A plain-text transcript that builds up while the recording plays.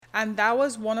And that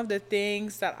was one of the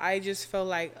things that I just felt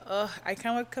like, I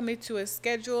cannot commit to a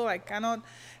schedule. I cannot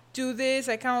do this.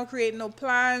 I cannot create no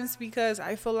plans because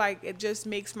I feel like it just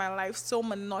makes my life so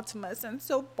monotonous and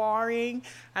so boring.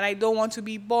 And I don't want to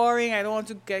be boring. I don't want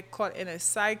to get caught in a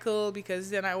cycle because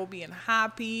then I will be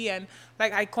unhappy. And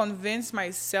like I convinced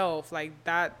myself like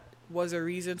that was a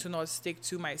reason to not stick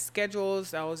to my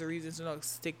schedules. That was a reason to not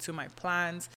stick to my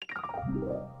plans.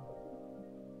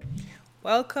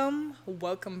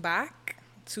 Welcome back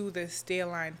to the Stay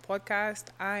Aligned podcast.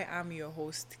 I am your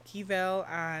host, Kivel,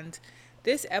 and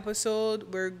this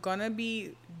episode, we're gonna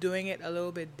be doing it a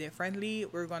little bit differently.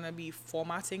 We're gonna be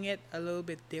formatting it a little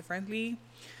bit differently,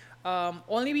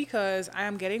 only because I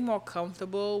am getting more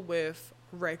comfortable with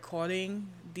recording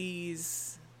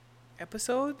these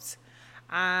episodes,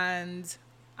 and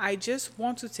I just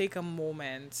want to take a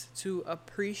moment to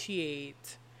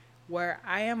appreciate where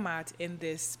I am at in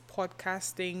this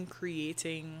podcasting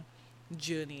creating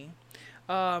journey.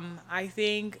 I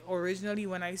think originally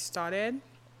when I started,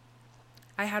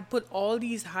 I had put all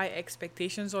these high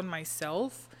expectations on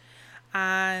myself,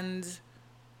 and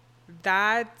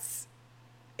that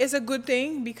is a good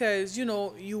thing because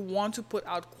you want to put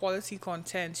out quality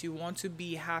content. You want to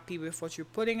be happy with what you're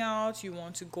putting out. You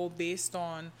want to go based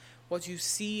on what you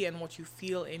see and what you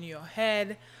feel in your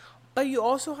head. But you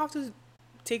also have to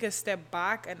take a step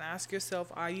back and ask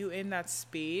yourself, are you in that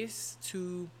space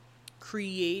to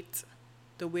create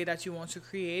the way that you want to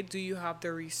create? Do you have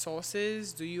the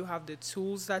resources? Do you have the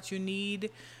tools that you need?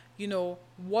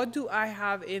 What do I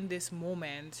have in this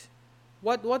moment?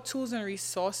 What tools and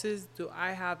resources do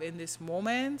I have in this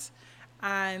moment?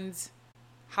 And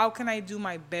how can I do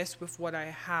my best with what I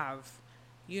have?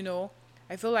 You know,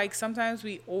 I feel like sometimes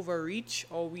we overreach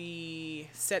or we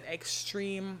set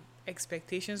extreme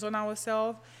expectations on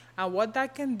ourselves. And what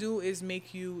that can do is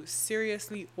make you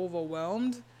seriously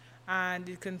overwhelmed, and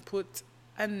it can put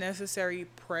unnecessary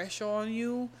pressure on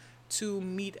you to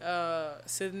meet a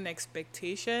certain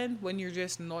expectation when you're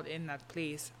just not in that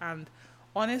place. And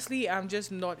honestly, I'm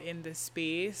just not in the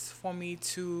space for me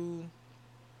to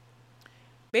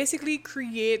basically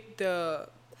create the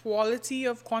quality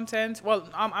of content. Well,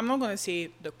 I'm not going to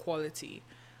say the quality.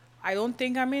 I don't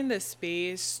think I'm in the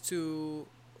space to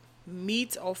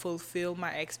meet or fulfill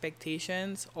my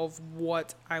expectations of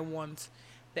what I want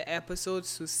the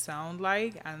episodes to sound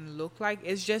like and look like.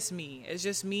 It's just me. It's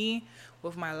just me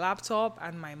with my laptop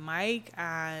and my mic.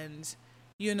 And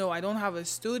I don't have a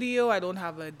studio. I don't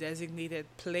have a designated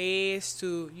place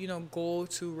to, go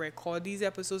to record these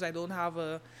episodes. I don't have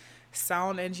a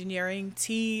sound engineering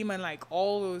team and like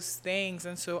all those things.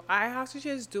 And so I have to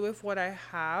just do with what I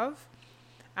have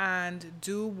and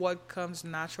do what comes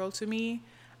natural to me.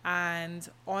 And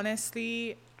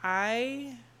honestly,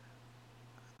 I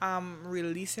am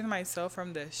releasing myself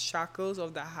from the shackles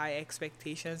of the high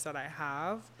expectations that I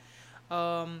have,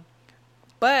 um,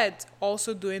 but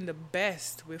also doing the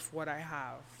best with what I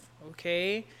have.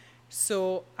 Okay.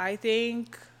 So I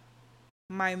think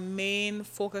my main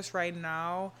focus right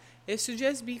now is to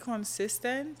just be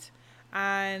consistent.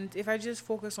 And if I just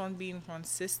focus on being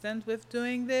consistent with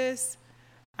doing this,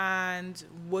 and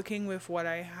working with what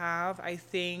I have, I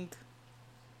think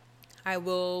I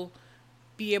will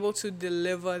be able to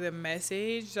deliver the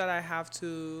message that I have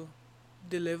to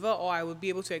deliver, or I will be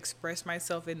able to express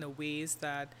myself in the ways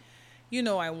that,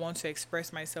 I want to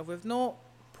express myself with no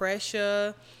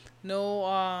pressure,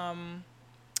 no,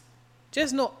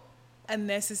 just no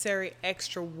unnecessary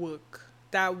extra work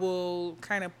that will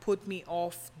kind of put me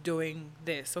off doing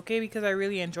this, okay? Because I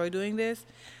really enjoy doing this.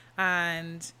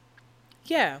 And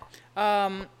yeah.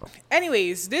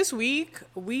 Anyways, this week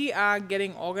we are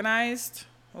getting organized.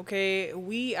 Okay,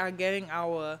 we are getting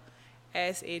our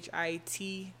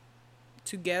SHIT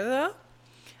together,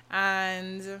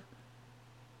 and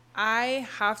I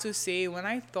have to say, when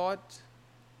I thought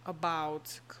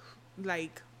about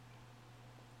like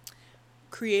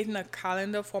creating a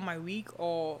calendar for my week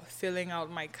or filling out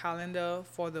my calendar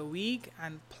for the week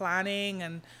and planning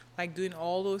and like doing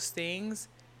all those things,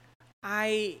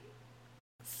 I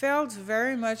felt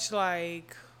very much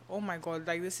like, oh my god,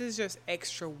 like this is just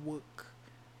extra work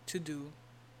to do,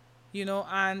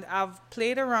 and I've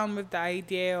played around with the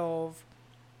idea of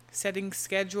setting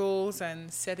schedules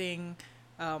and setting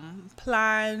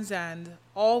plans and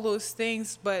all those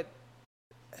things, but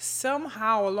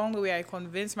somehow along the way I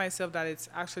convinced myself that it's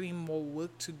actually more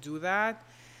work to do that,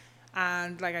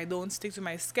 and like I don't stick to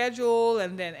my schedule,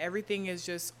 and then everything is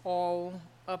just all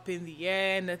up in the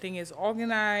air, and nothing is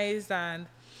organized, and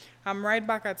I'm right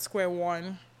back at square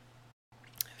one,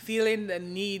 feeling the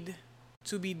need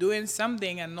to be doing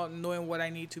something and not knowing what I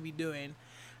need to be doing.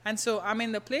 And so I'm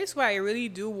in the place where I really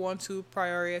do want to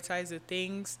prioritize the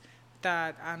things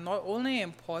that are not only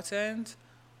important,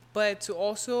 but to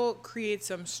also create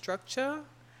some structure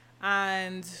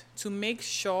and to make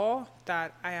sure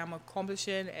that I am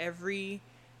accomplishing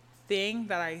everything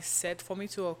that I set for me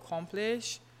to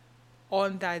accomplish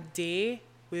on that day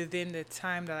within the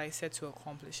time that I set to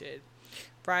accomplish it.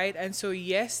 Right? And so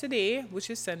yesterday,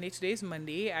 which is Sunday, today is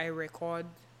Monday,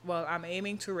 I'm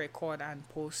aiming to record and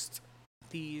post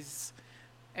these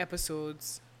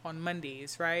episodes on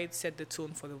Mondays, right? Set the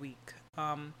tone for the week.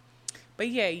 But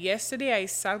yeah, yesterday I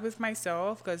sat with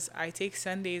myself because I take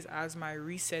Sundays as my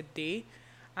reset day.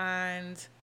 And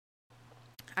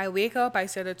I wake up, I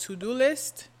set a to do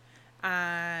list.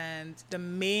 And the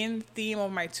main theme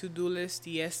of my to do list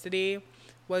yesterday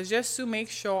was just to make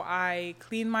sure I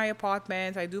clean my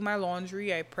apartment, I do my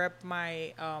laundry, I prep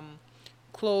my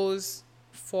clothes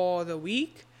for the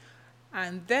week,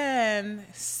 and then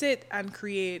sit and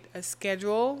create a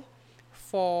schedule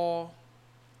for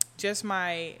just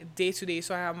my day to day.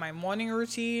 So I have my morning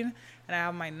routine and I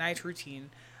have my night routine,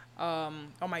 or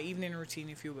my evening routine,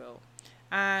 if you will.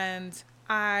 And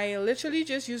I literally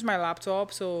just use my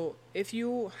laptop. So if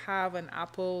you have an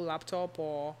Apple laptop,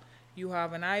 or you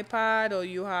have an iPad, or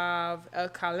you have a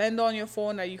calendar on your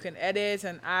phone that you can edit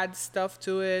and add stuff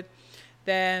to it,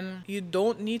 then you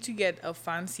don't need to get a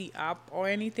fancy app or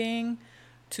anything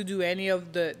to do any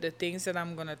of the things that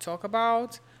I'm going to talk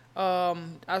about.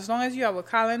 As long as you have a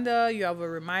calendar, you have a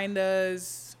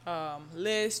reminders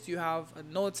list, you have a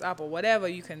notes app or whatever,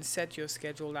 you can set your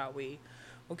schedule that way.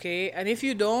 Okay. And if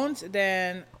you don't,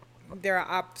 then there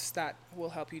are apps that will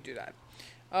help you do that.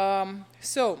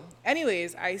 So,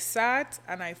 anyways, I sat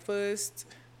and I first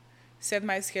set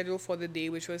my schedule for the day,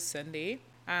 which was Sunday.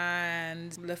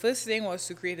 And the first thing was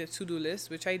to create a to do list,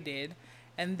 which I did.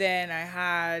 And then I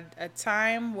had a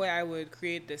time where I would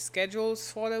create the schedules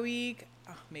for the week,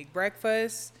 make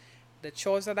breakfast, the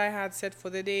chores that I had set for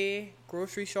the day,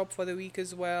 grocery shop for the week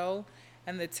as well,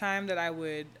 and the time that I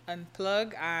would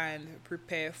unplug and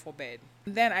prepare for bed.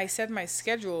 And then I set my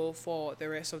schedule for the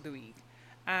rest of the week.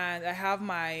 And I have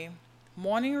my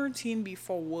morning routine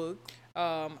before work.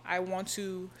 I want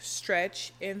to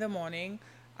stretch in the morning.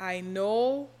 I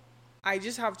know I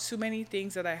just have too many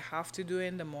things that I have to do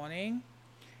in the morning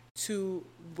to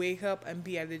wake up and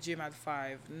be at the gym at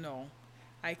 5. No,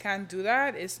 I can't do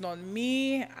that. It's not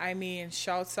me. I mean,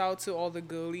 shouts out to all the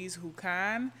girlies who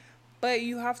can. But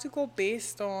you have to go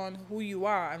based on who you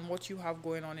are and what you have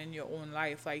going on in your own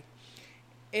life. Like,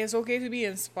 it's okay to be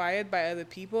inspired by other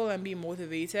people and be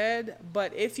motivated.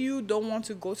 But if you don't want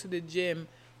to go to the gym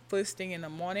first thing in the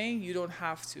morning, you don't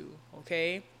have to,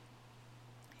 okay?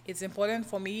 It's important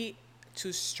for me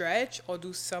to stretch or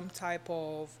do some type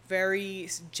of very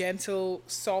gentle,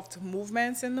 soft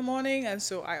movements in the morning. And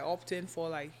so I opt in for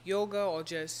like yoga or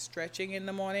just stretching in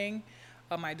the morning.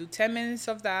 I do 10 minutes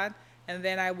of that, and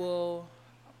then I will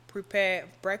prepare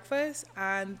breakfast,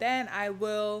 and then I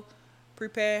will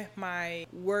prepare my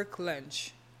work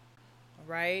lunch,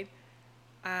 right?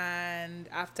 And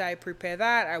after I prepare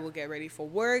that, I will get ready for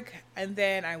work, and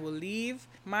then I will leave.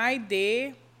 My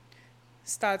day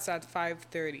starts at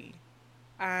 5:30,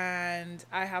 and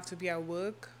I have to be at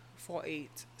work for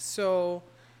 8. So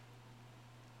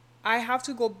I have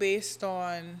to go based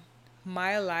on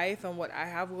my life and what I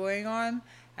have going on.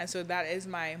 And so that is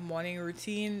my morning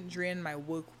routine during my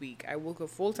work week. I work a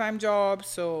full-time job,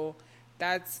 so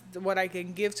that's what I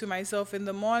can give to myself in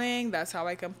the morning. That's how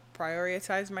I can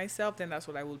prioritize myself. Then that's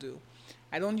what I will do.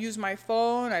 I don't use my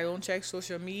phone. I don't check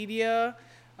social media.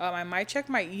 I might check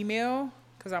my email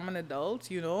because I'm an adult,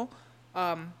 you know.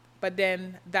 But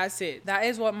then that's it. That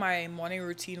is what my morning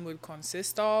routine would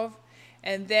consist of.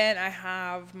 And then I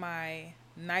have my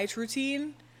night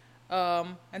routine.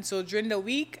 And so during the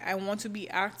week, I want to be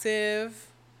active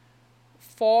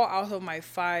 4 out of my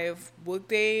 5 work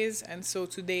days. And so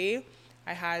today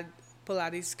I had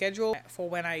Pilates scheduled for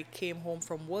when I came home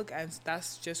from work, and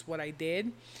that's just what I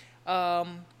did.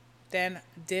 Then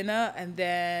dinner, and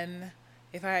then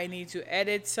if I need to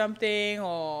edit something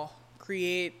or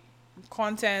create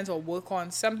content or work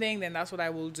on something, then that's what I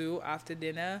will do after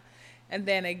dinner. And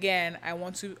then again, I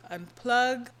want to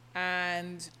unplug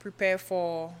and prepare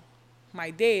for my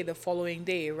day the following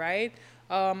day, right?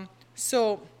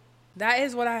 So that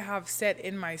is what I have set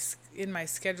in my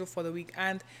schedule for the week,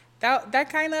 and that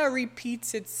kind of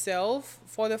repeats itself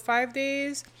for the 5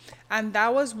 days. And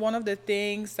that was one of the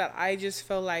things that I just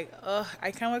felt like,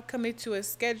 I cannot commit to a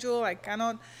schedule. I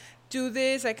cannot do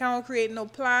this. I cannot create no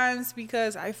plans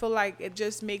because I feel like it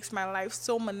just makes my life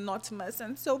so monotonous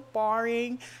and so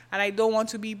boring. And I don't want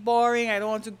to be boring. I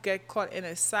don't want to get caught in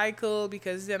a cycle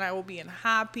because then I will be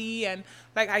unhappy. And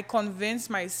like I convinced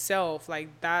myself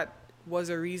like that was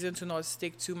a reason to not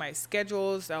stick to my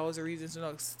schedules. That was a reason to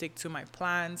not stick to my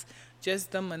plans.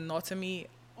 Just the monotony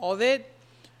of it.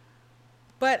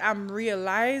 But I'm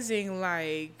realizing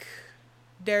like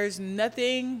there's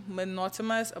nothing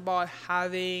monotonous about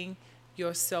having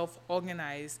yourself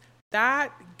organized.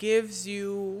 That gives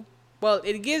you, well,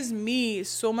 it gives me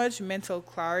so much mental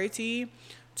clarity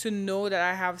to know that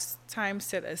I have time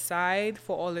set aside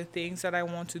for all the things that I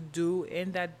want to do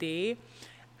in that day.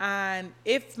 And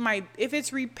if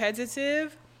it's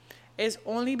repetitive, it's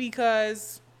only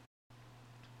because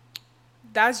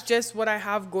that's just what I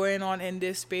have going on in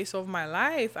this space of my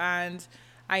life. And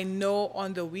I know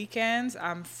on the weekends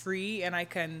I'm free and I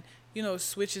can,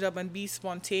 switch it up and be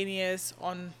spontaneous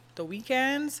on the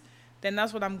weekends, then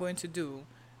that's what I'm going to do.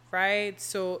 Right?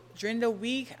 So during the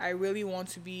week, I really want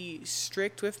to be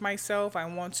strict with myself. I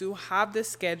want to have the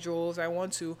schedules. I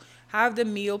want to have the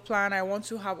meal plan. I want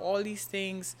to have all these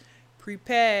things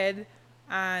prepared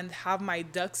and have my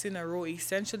ducks in a row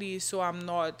essentially so I'm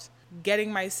not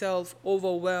getting myself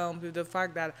overwhelmed with the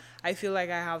fact that I feel like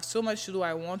I have so much to do.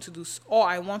 I want to do, or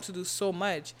I want to do so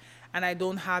much and I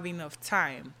don't have enough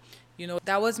time.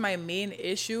 That was my main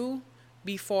issue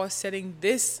before setting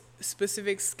this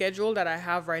specific schedule that I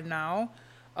have right now.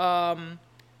 And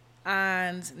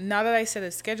now that I set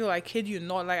a schedule, I kid you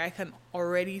not, like I can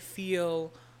already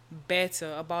feel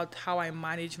better about how I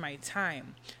manage my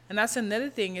time. And that's another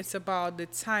thing, it's about the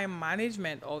time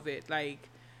management of it. Like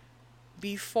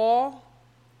before,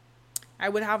 I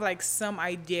would have like some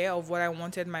idea of what I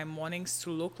wanted my mornings to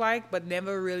look like, but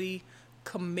never really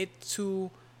commit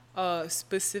to a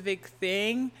specific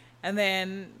thing. And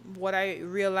then what I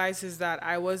realized is that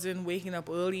I wasn't waking up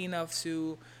early enough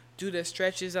to do the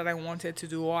stretches that I wanted to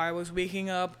do, or I was waking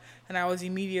up and I was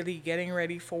immediately getting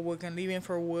ready for work and leaving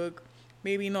for work,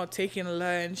 maybe not taking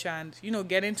lunch and,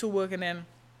 getting to work and then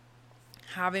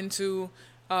having to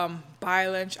buy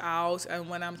lunch out, and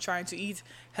when I'm trying to eat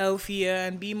healthier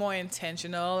and be more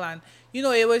intentional. And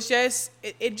it was just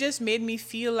it just made me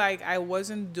feel like I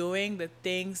wasn't doing the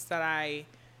things that I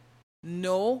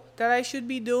know that I should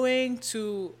be doing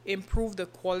to improve the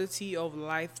quality of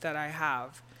life that I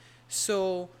have.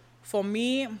 So for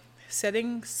me,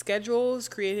 setting schedules,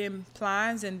 creating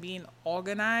plans, and being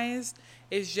organized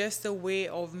is just a way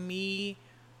of me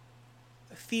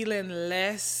feeling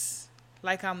less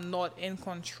like I'm not in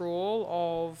control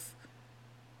of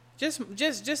just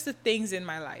the things in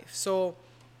my life. So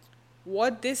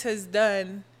what this has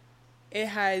done, it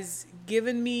has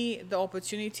given me the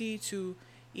opportunity to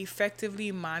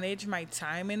effectively manage my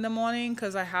time in the morning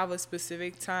because I have a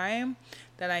specific time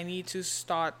that I need to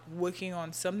start working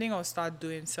on something or start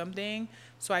doing something.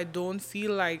 So I don't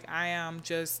feel like I am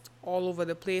just all over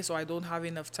the place or I don't have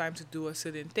enough time to do a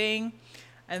certain thing.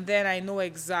 And then I know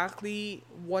exactly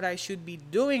what I should be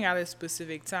doing at a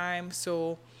specific time.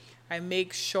 So I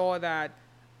make sure that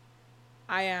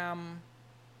I am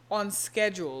on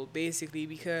schedule basically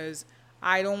because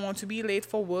I don't want to be late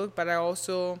for work, but I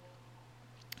also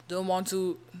don't want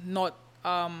to not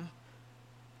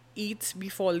eat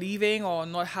before leaving or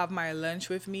not have my lunch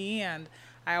with me. And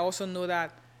I also know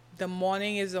that the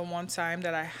morning is the one time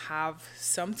that I have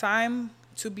some time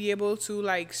to be able to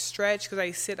like stretch because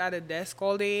I sit at a desk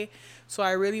all day. So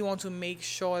I really want to make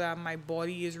sure that my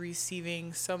body is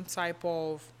receiving some type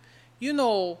of, you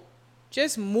know,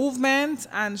 just movement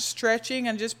and stretching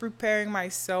and just preparing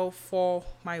myself for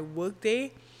my work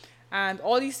day. And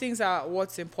all these things are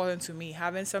what's important to me.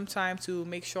 Having some time to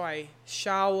make sure I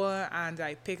shower and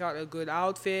I pick out a good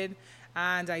outfit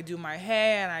and I do my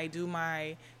hair and I do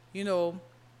my, you know,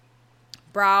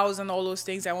 brows and all those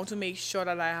things. I want to make sure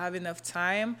that I have enough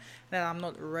time, that I'm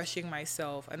not rushing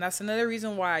myself. And that's another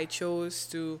reason why I chose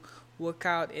to work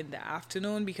out in the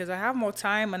afternoon because I have more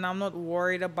time and I'm not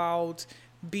worried about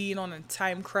being on a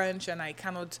time crunch and I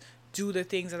cannot do the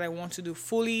things that I want to do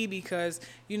fully because,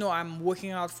 you know, I'm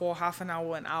working out for half an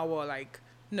hour. Like,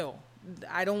 no,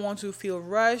 I don't want to feel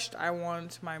rushed. I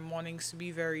want my mornings to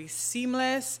be very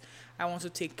seamless. I want to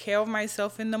take care of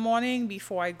myself in the morning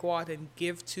before I go out and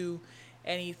give to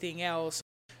anything else.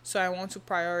 So I want to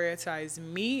prioritize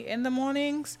me in the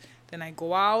mornings. Then I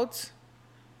go out,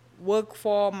 work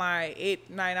for my 8,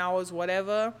 9 hours,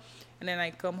 whatever. And then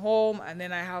I come home and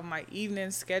then I have my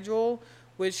evening schedule,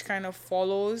 which kind of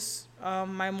follows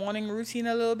my morning routine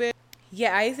a little bit.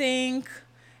 Yeah, I think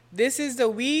this is the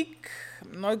week,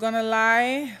 I'm not gonna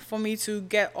lie, for me to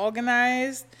get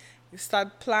organized,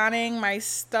 start planning my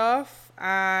stuff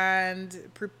and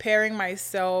preparing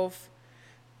myself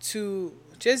to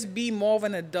just be more of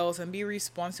an adult and be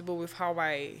responsible with how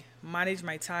I manage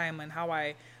my time and how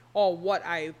I or what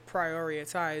I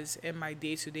prioritize in my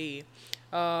day to day.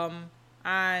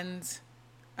 And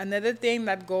another thing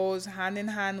that goes hand in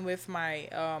hand with my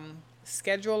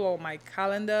schedule or my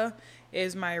calendar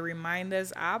is my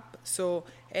reminders app. So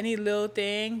any little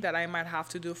thing that I might have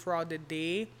to do throughout the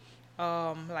day,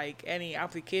 like any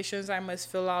applications I must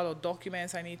fill out or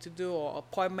documents I need to do or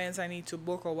appointments I need to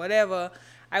book or whatever,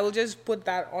 I will just put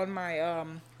that on my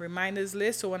reminders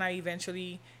list. So when I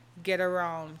eventually get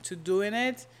around to doing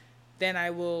it, then I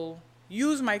will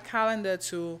use my calendar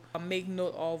to make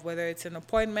note of whether it's an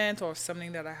appointment or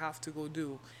something that I have to go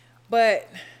do. But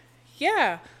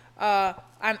yeah,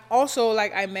 and also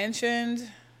like I mentioned,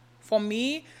 for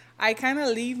me, I kind of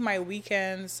leave my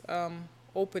weekends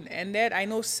open ended. I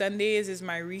know Sundays is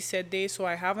my reset day, so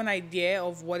I have an idea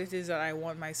of what it is that I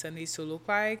want my Sundays to look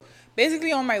like.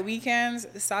 Basically, on my weekends,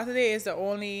 Saturday is the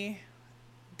only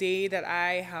day that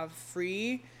I have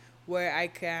free where I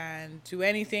can do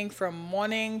anything from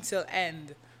morning till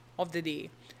end of the day.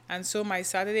 And so my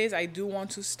Saturdays, I do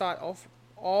want to start off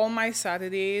all my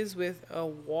Saturdays with a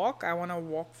walk. I want to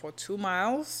walk for 2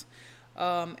 miles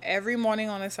every morning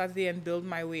on a Saturday and build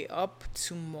my way up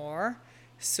to more.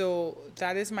 So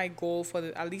that is my goal for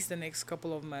at least the next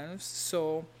couple of months.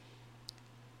 So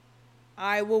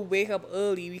I will wake up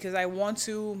early because I want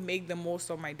to make the most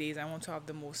of my days. I want to have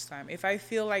the most time. If I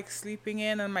feel like sleeping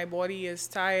in and my body is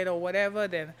tired or whatever,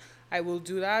 then I will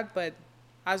do that. But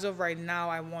as of right now,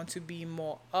 I want to be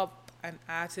more up and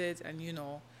at it. And,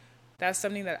 that's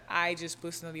something that I just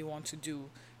personally want to do.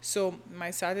 So my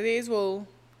Saturdays will,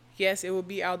 yes, it will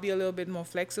be, I'll be a little bit more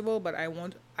flexible, but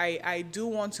I do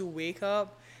want to wake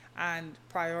up and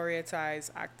prioritize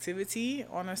activity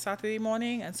on a Saturday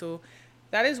morning. And so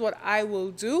that is what I will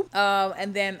do.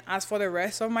 And then as for the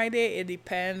rest of my day, it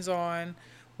depends on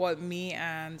what me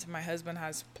and my husband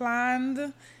has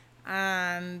planned.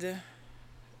 And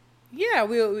yeah,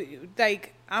 we'll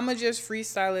like I'ma just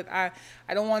freestyle it. I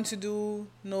don't want to do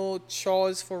no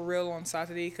chores for real on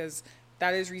Saturday because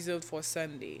that is reserved for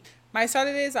Sunday. My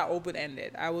Saturdays are open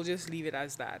ended. I will just leave it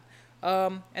as that.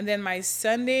 And then my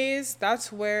Sundays,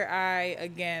 that's where I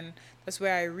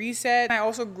reset. I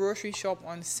also grocery shop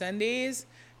on Sundays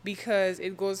because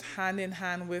it goes hand in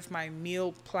hand with my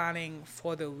meal planning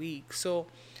for the week. So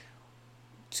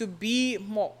to be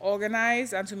more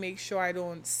organized and to make sure I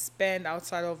don't spend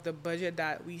outside of the budget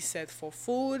that we set for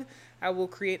food, I will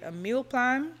create a meal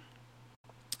plan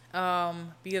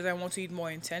because I want to eat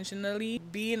more intentionally.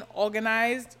 Being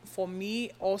organized for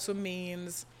me also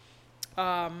means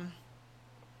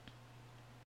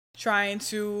trying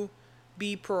to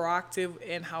be proactive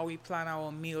in how we plan our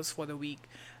meals for the week.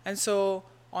 And so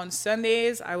on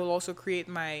Sundays, I will also create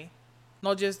my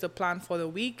not just the plan for the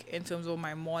week in terms of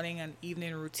my morning and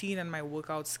evening routine and my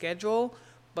workout schedule,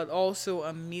 but also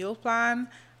a meal plan.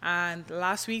 And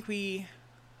last week we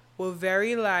were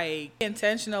very like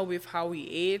intentional with how we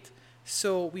ate.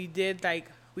 So we did like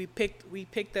we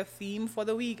picked a theme for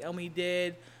the week and we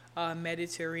did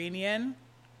Mediterranean.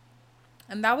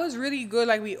 And that was really good.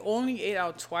 Like we only ate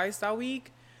out twice that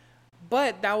week,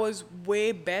 but that was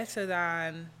way better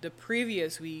than the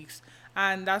previous weeks.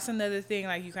 And that's another thing,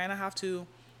 like you kind of have to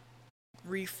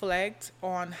reflect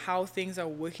on how things are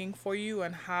working for you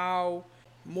and how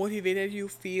motivated you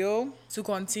feel to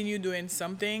continue doing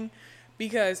something.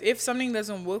 Because if something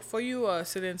doesn't work for you, a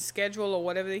certain schedule or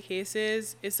whatever the case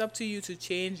is, it's up to you to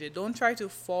change it. Don't try to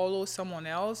follow someone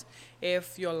else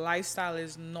if your lifestyle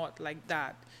is not like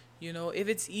that. If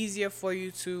it's easier for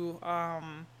you to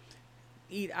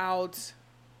eat out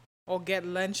or get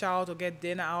lunch out or get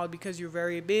dinner out because you're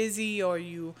very busy or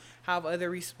you have other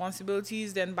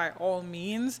responsibilities, then by all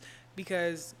means,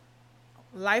 because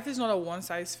life is not a one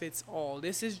size fits all.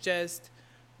 This is just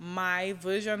my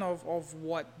version of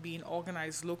what being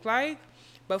organized look like,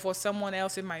 but for someone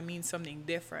else it might mean something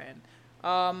different.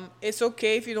 It's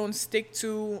okay if you don't stick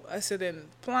to a certain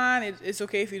plan. It's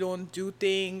okay if you don't do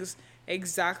things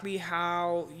exactly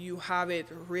how you have it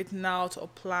written out or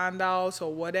planned out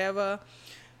or whatever.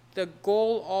 The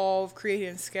goal of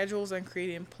creating schedules and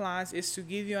creating plans is to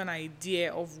give you an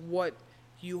idea of what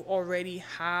you already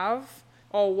have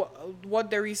or what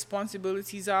the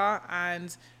responsibilities are,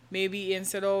 and maybe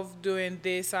instead of doing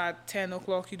this at 10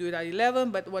 o'clock you do it at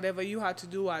 11, but whatever you had to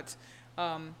do at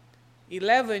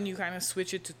 11 you kind of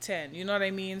switch it to 10. You know what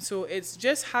I mean? So it's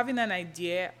just having an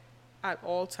idea at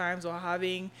all times, or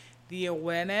having the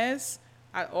awareness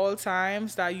at all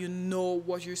times that you know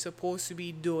what you're supposed to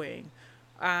be doing.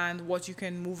 and what you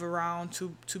can move around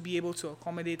to be able to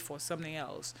accommodate for something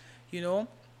else, you know?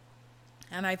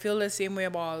 And I feel the same way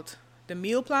about the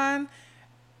meal plan.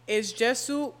 It's just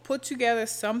to put together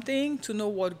something to know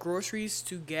what groceries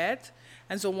to get.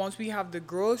 And so once we have the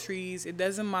groceries, it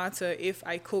doesn't matter if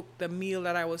I cook the meal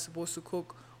that I was supposed to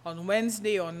cook on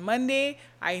Wednesday, on Monday.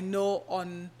 I know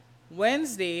on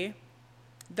Wednesday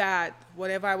that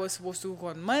whatever I was supposed to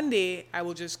cook on Monday, I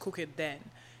will just cook it then.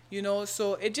 You know,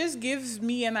 so it just gives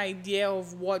me an idea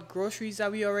of what groceries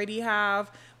that we already have,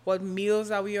 what meals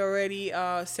that we already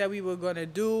said we were gonna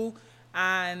do,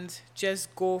 and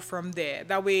just go from there.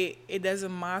 That way, it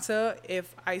doesn't matter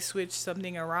if I switch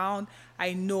something around.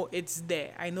 I know it's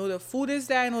there. I know the food is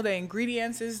there. I know the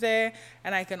ingredients is there,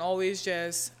 and I can always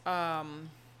just,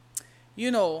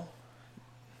 you know,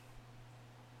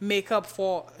 make up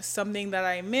for something that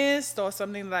I missed or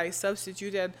something that I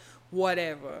substituted,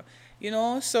 whatever. You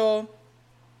know, so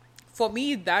for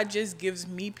me, that just gives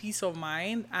me peace of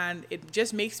mind, and it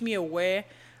just makes me aware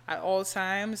at all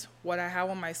times what I have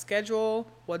on my schedule,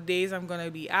 what days I'm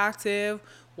gonna be active,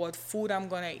 what food I'm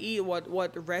gonna eat, what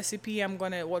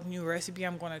new recipe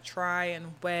I'm gonna try,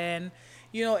 and when.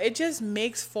 You know, it just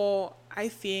makes for, I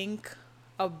think,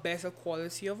 a better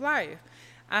quality of life.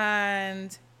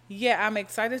 And yeah, I'm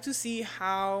excited to see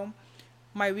how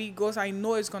my week goes. I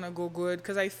know it's gonna go good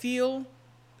because I feel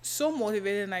so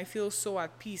motivated and I feel so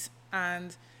at peace.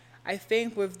 And I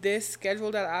think with this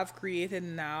schedule that I've created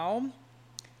now,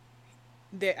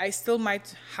 that I still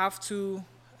might have to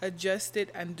adjust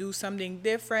it and do something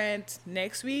different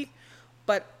next week,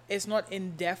 but it's not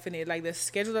indefinite. Like the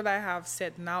schedule that I have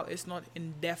set now is not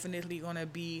indefinitely gonna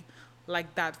be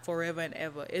like that forever and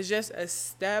ever. It's just a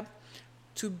step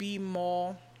to be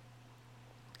more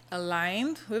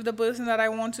aligned with the person that I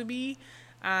want to be,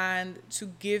 and to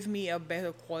give me a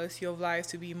better quality of life,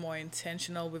 to be more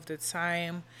intentional with the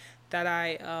time that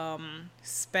I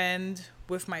spend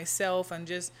with myself, and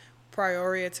just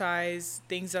prioritize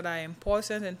things that are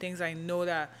important and things I know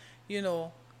that, you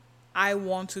know, I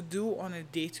want to do on a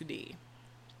day to day,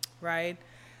 right?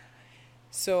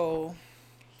 So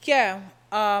yeah.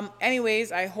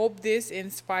 Anyways, I hope this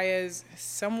inspires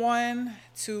someone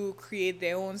to create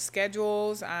their own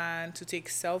schedules and to take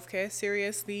self care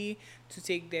seriously, to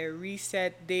take their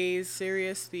reset days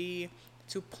seriously,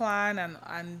 to plan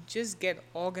and just get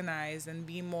organized and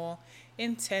be more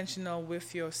intentional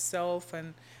with yourself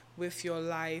and with your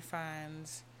life,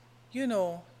 and, you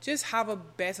know, just have a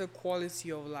better quality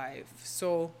of life.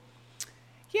 So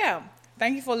yeah,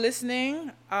 thank you for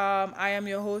listening. I am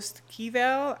your host,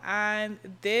 Kivel, and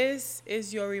this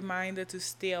is your reminder to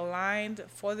stay aligned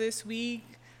for this week.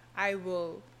 I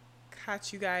will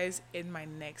catch you guys in my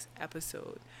next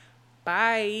episode.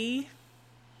 Bye.